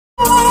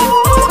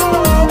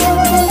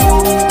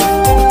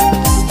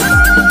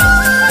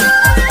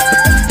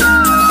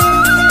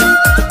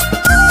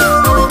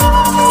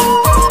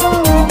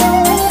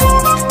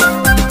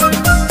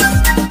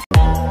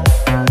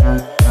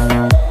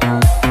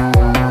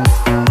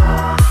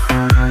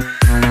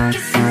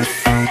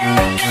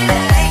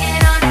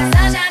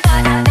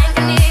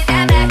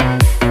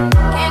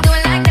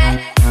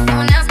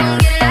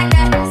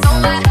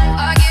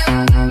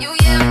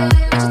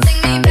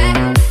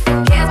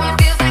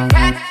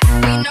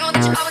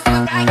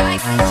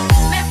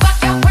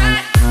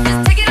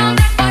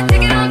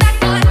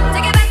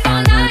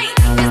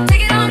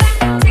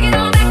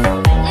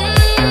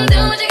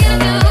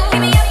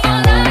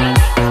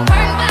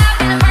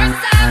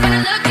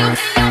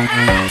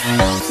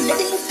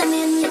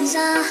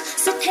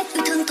dứt hết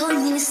yêu thương thôi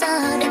nhìn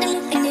xa, để đến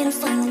lúc anh nên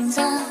phải nhận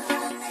ra.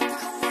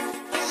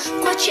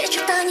 Quá trễ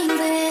cho ta nhìn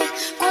về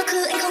quá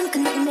khứ, anh không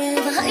cần nặng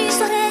nề và hãy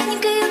xóa hết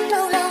những ký ức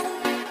đau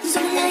lòng,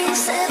 rồi một ngày anh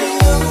sẽ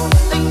biết.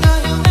 Anh đã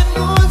hiểu em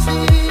muốn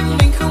gì,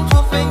 mình không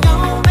thuộc về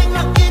nhau. Anh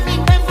lặng yên nhìn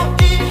em vội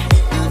đi,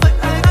 như vậy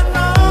ai đã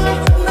nói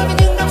về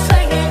những năm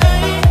say ngày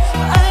ấy.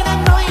 Ai đã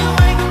nói yêu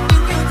anh,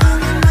 nhưng yêu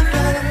thương em mang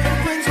đời em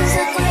quên rồi.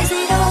 Giờ còn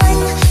gì đâu anh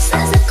sẽ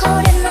rất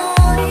khó để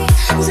nói,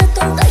 giờ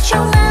tồn tại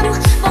trong em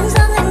bóng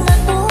dáng anh là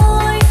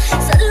tôi.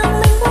 Giận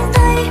lòng mình buông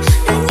tay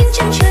để nhìn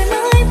chân trời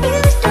mới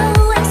biết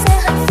đâu anh sẽ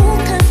hạnh phúc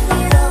thật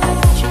nhiều.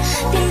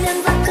 Tin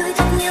em và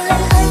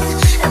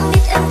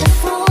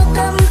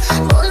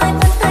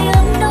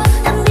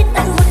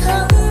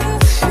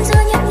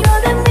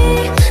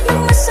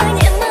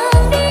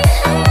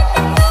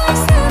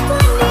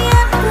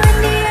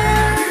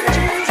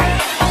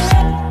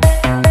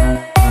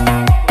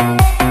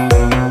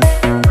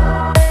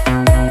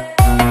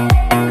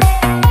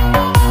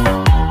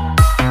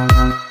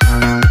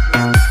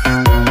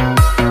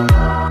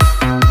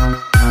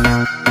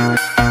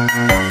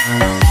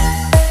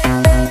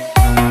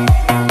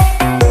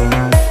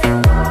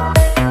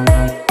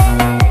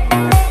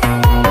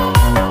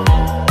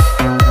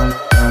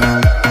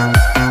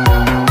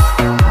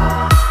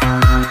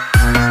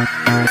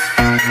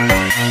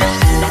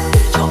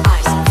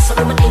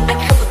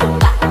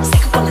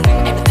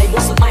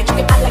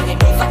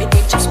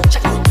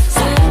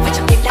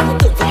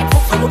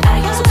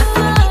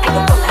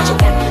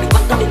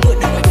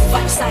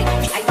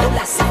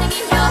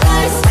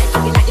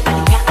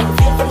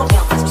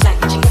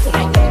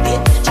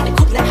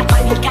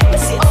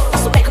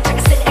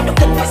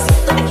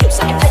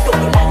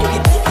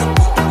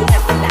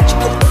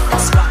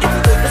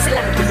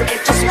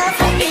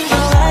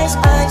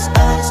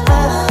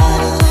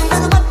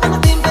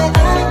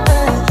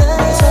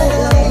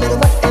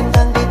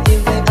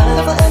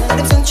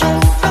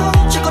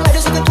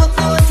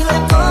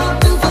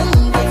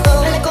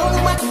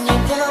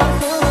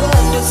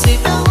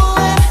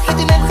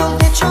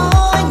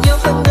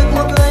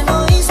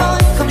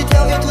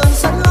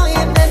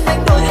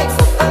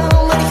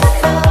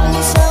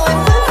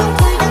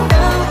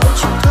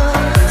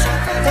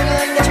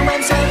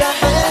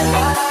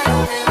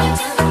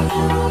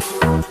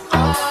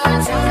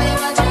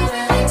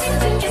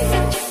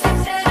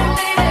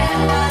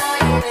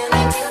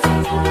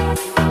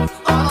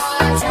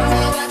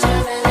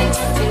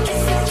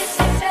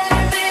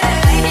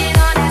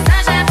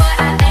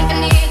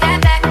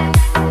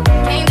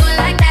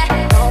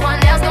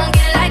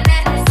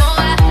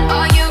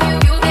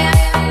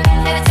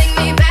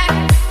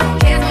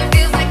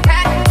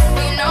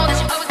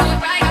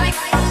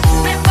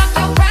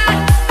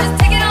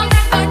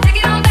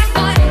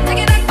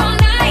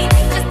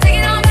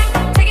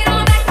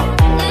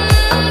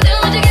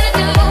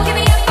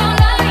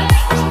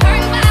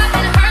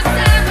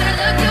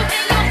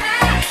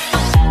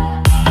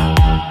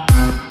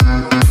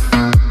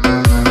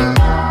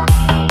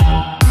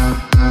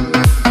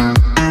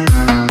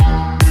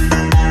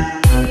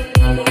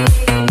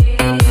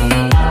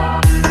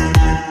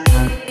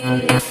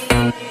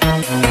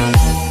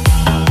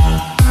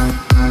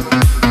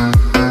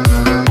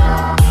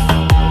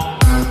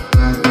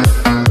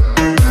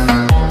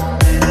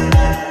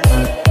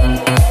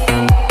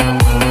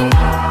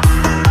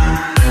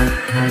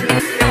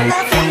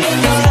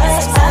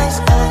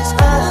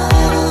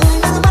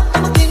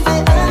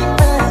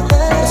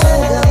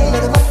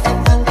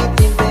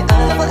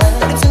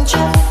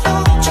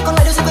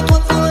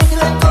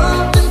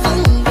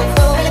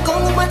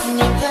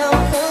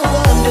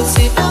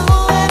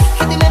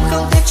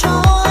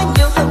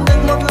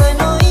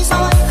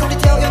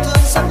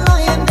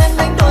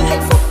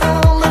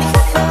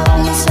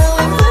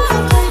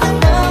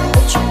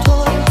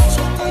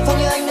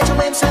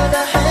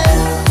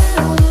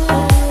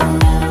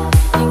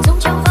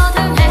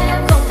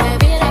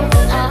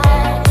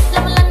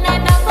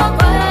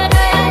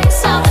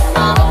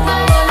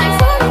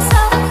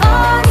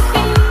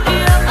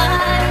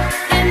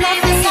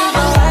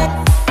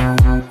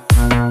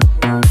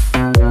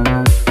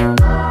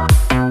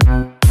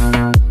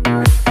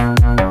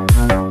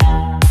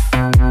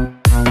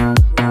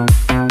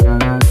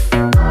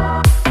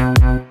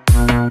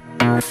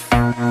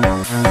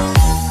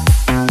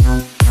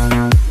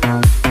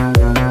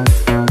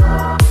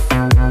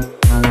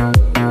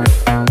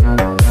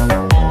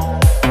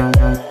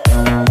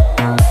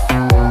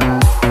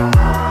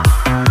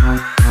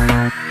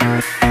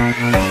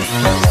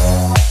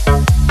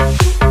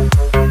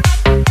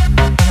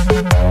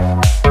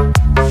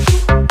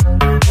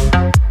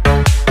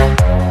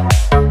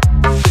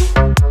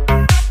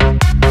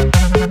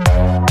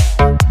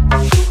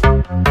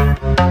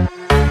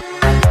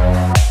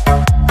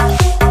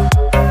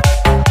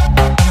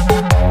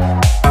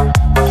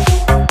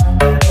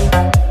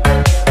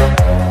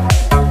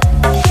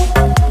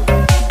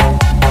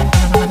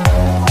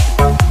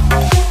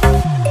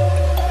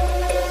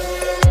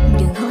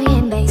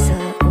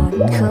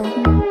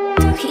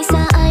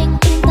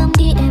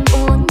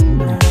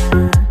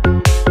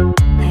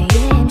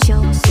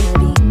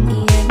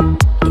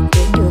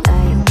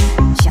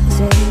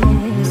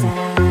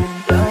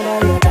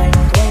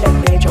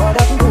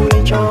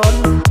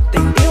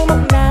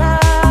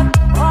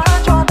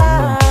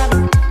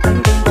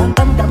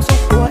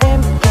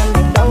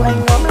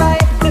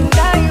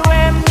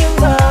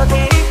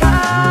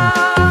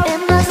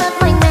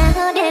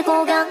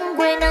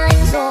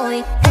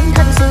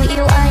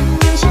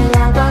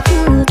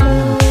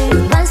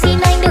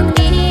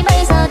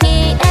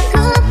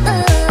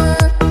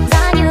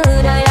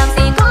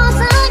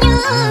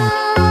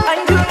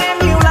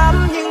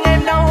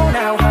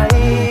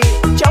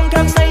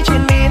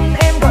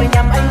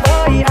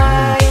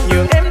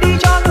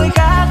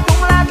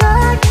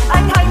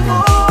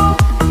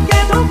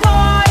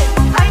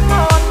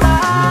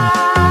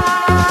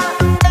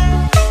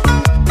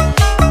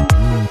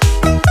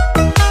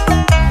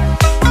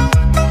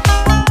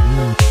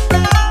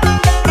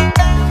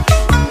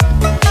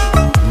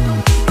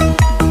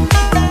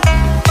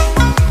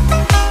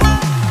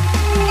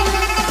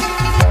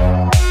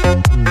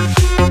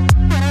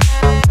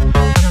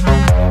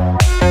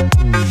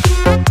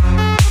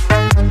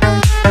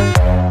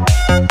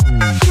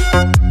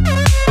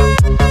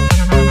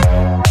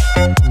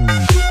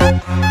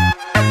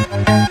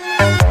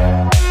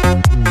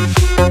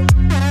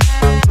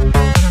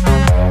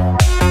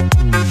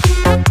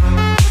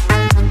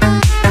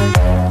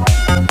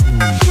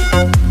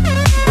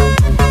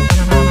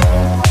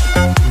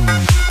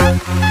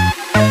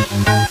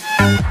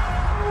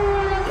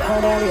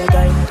đã lìa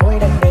cành, thôi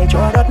đành để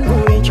cho đất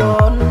vui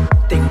trốn.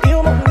 Tình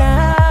yêu mộng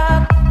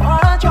nát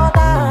hóa cho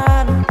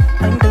tan.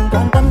 Anh từng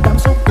quan tâm cảm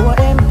xúc của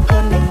em,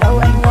 cơn niềm đau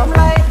anh ngóm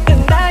lấy.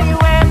 Từng đã yêu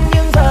em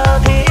nhưng giờ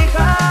thì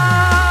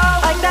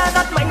không. Anh đã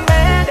rất mạnh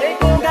mẽ để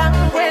cố gắng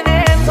quên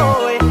em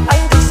rồi.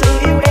 Anh thực sự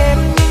yêu em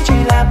nhưng chỉ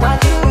là quá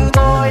khứ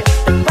thôi.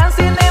 Từng van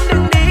xin em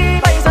đừng đi,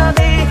 bây giờ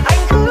thì anh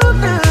cứ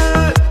từ.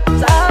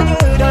 Giá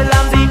như đời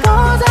làm gì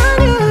có giá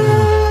như.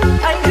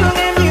 Anh thương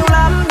em nhiều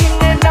lắm nhưng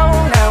em đâu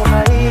nào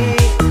hay.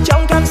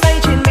 Trong cơn say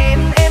triền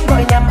miên em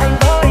gọi nhầm anh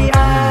với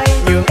ai.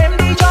 Nhường em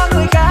đi cho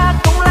người khác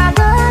cũng là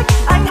cách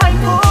anh hạnh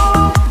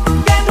phúc.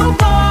 Kết thúc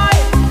thôi,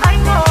 anh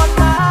ngọt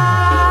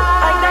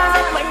ngào. Anh đã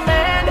rất mạnh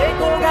mẽ để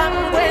cố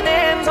gắng quên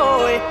em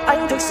rồi.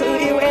 Anh thực sự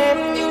yêu em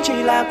nhưng chỉ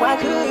là quá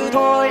khứ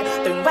thôi.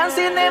 Từng van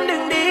xin em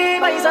đừng đi,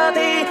 bây giờ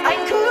thì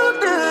anh cứ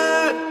từ.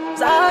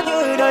 Giá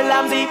như đời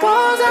làm gì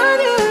có giá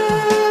như.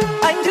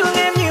 Anh thương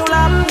em nhiều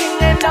lắm nhưng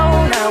em đâu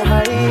nào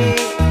hay.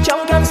 Trong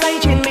cơn say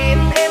triền miên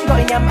em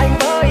gọi nhầm anh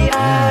với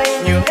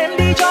ai. Nhường em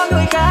đi cho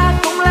người khác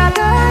cũng là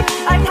cách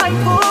anh hạnh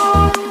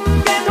phúc.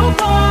 Kết thúc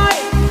thôi,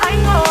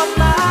 anh ngọt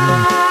ngào.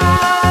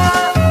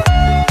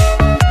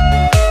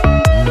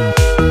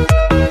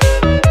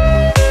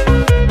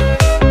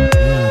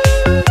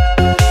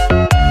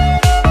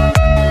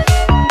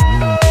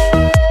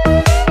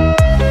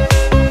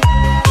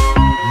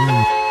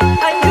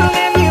 Anh thương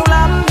em nhiều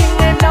lắm nhưng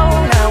em đâu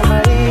nào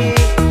hay.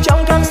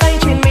 Trong cơn say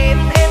triền miên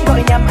em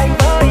gọi nhầm anh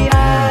với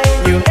ai.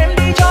 Nhường em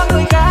đi cho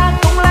người khác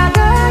cũng là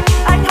cách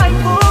anh hạnh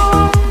phúc.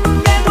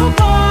 Kết thúc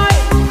thôi,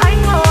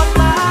 anh ngọt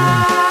ngào.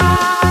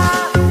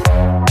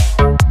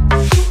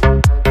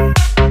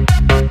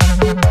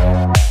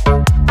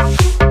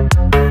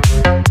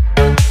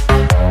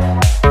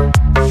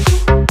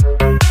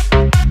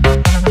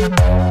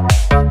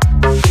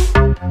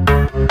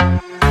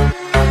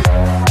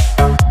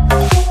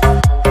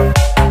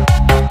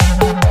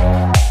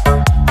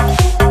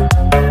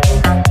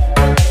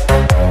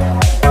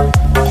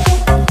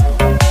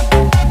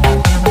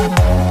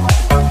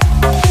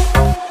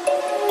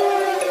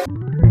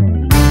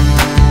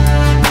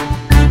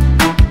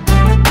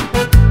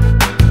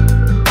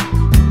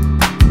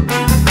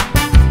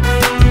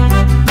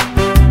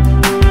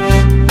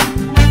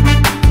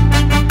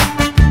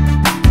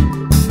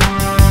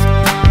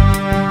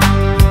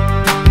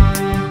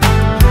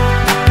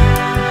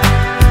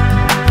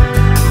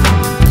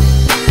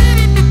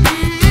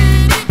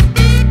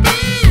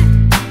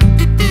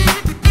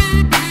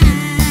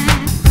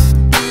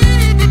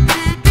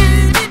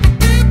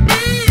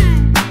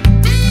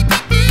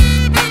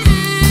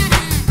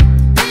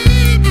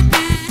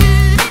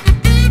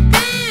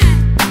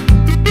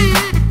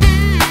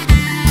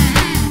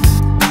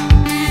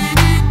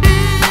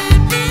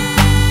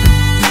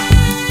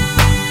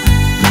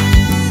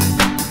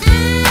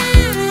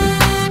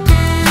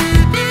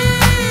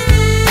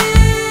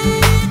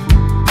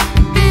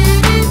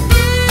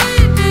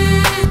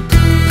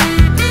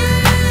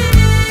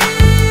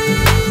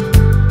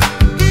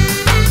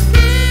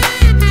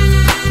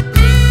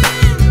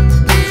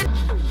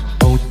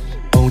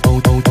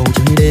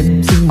 Chỉ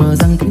đêm sương mờ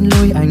răng kín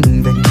lối anh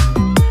về.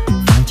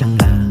 Phải chăng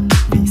là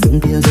vì sương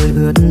kia rơi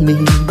ướt mi,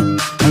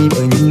 hay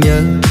bởi những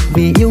nhớ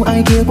vì yêu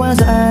ai kia quá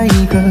dại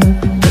khờ.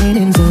 Thế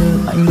nên giờ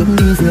anh bước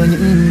đi giữa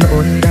những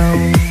nỗi đau.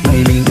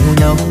 Ngày mình yêu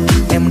nhau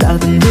em đã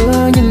từng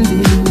hứa những gì,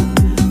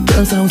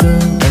 cỡ sao giờ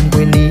em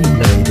quên đi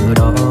lời hứa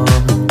đó.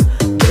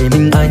 Để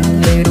mình anh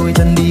lê đôi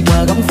chân đi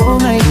qua góc phố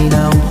ngày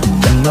nào.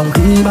 Chẳng lòng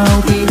khi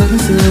bao ký ức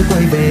xưa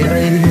quay về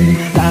đây.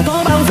 Đã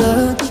có bao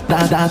giờ,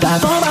 đã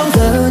có bao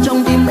giờ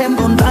trong tim em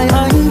còn tại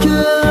anh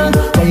chưa?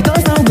 Vậy cớ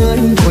sao người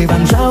vội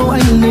vàng trao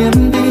anh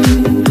niềm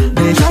tin,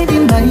 để trái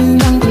tim này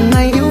đang từng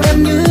ngày yêu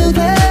em như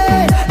thế.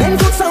 Đến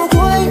phút sau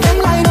cuối em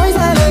lại nói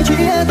ra lời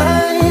chia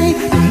tay.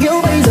 Tình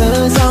yêu bây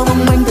giờ sao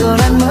mong manh tựa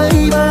làn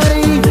mây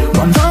bay.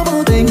 Ngọn gió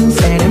vô tình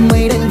sẽ đem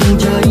mây đến vùng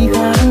trời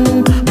khác,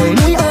 để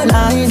núi ở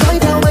lại dõi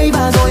theo mây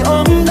và rồi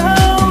ôm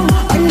đau.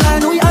 Anh là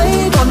núi ấy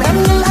còn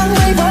em như lãng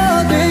mây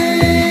vô tình.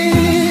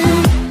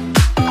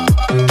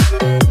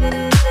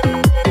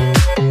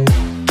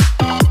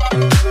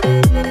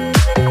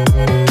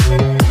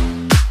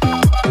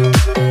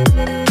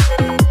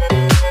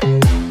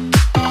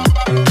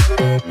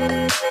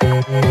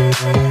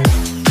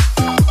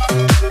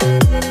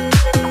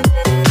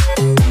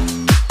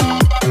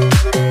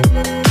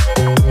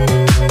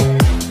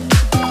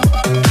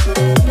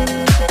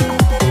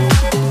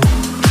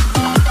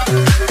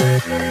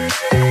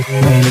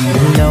 Ngày mình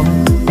yêu nhau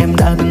em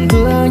đã từng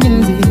hứa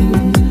những gì,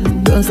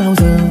 cỡ sao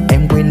giờ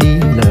em quên đi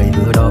lời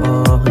hứa đó.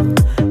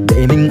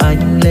 Để mình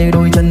anh lê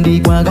đôi chân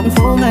đi qua góc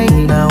phố ngày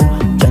nào.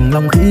 Chẳng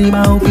lòng khi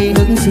bao ký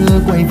ức xưa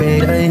quay về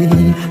đây.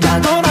 Đã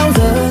có bao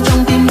giờ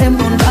trong tim em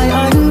còn tại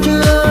anh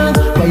chưa?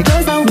 Vậy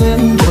cớ sao người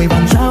vội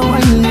vàng trao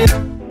anh niềm.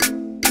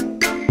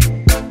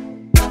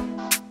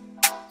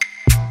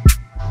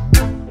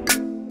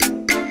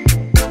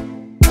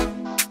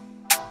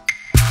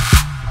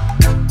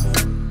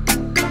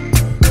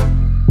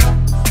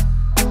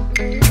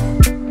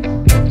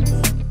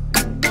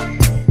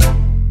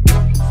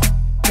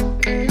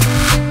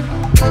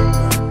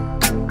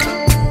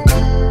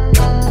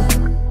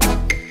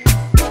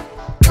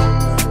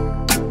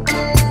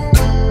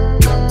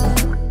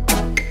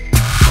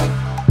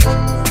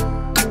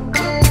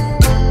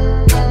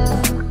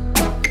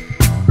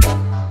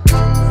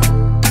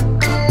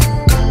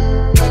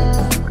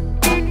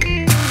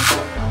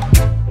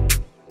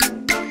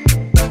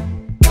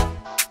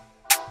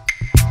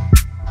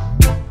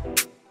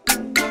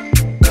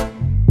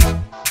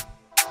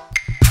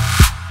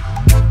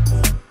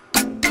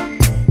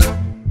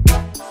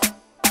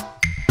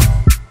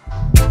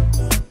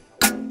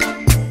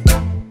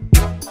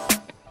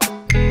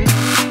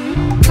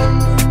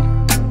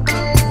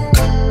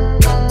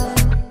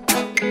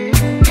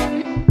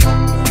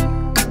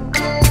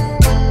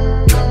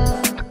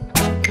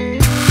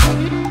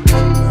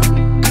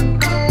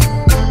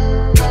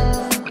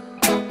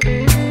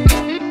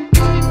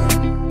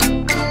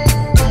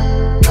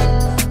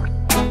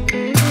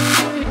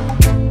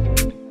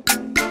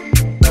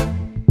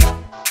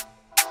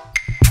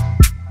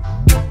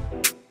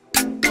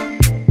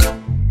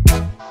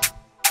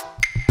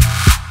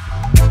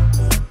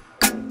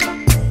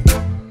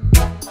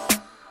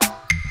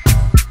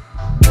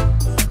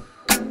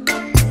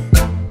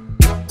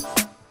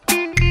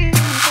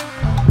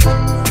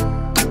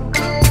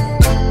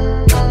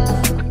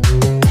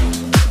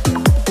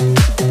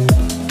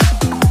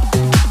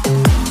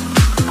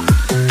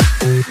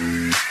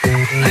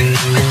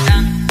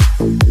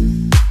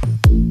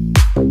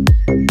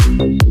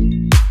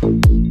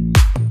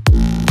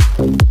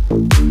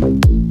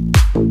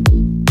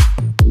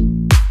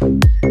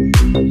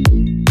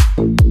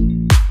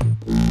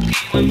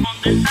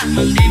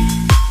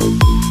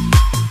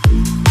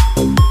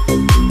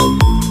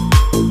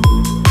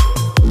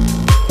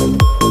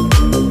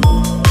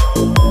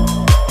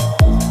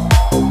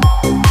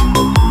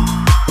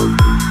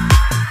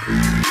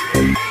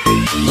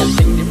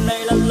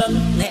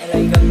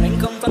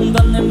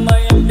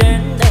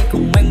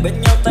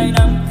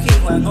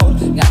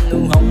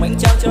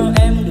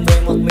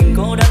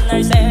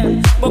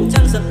 bóng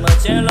trăng dần mở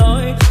che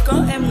lối có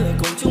em người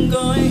cùng chung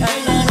gối.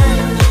 Ai là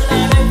đây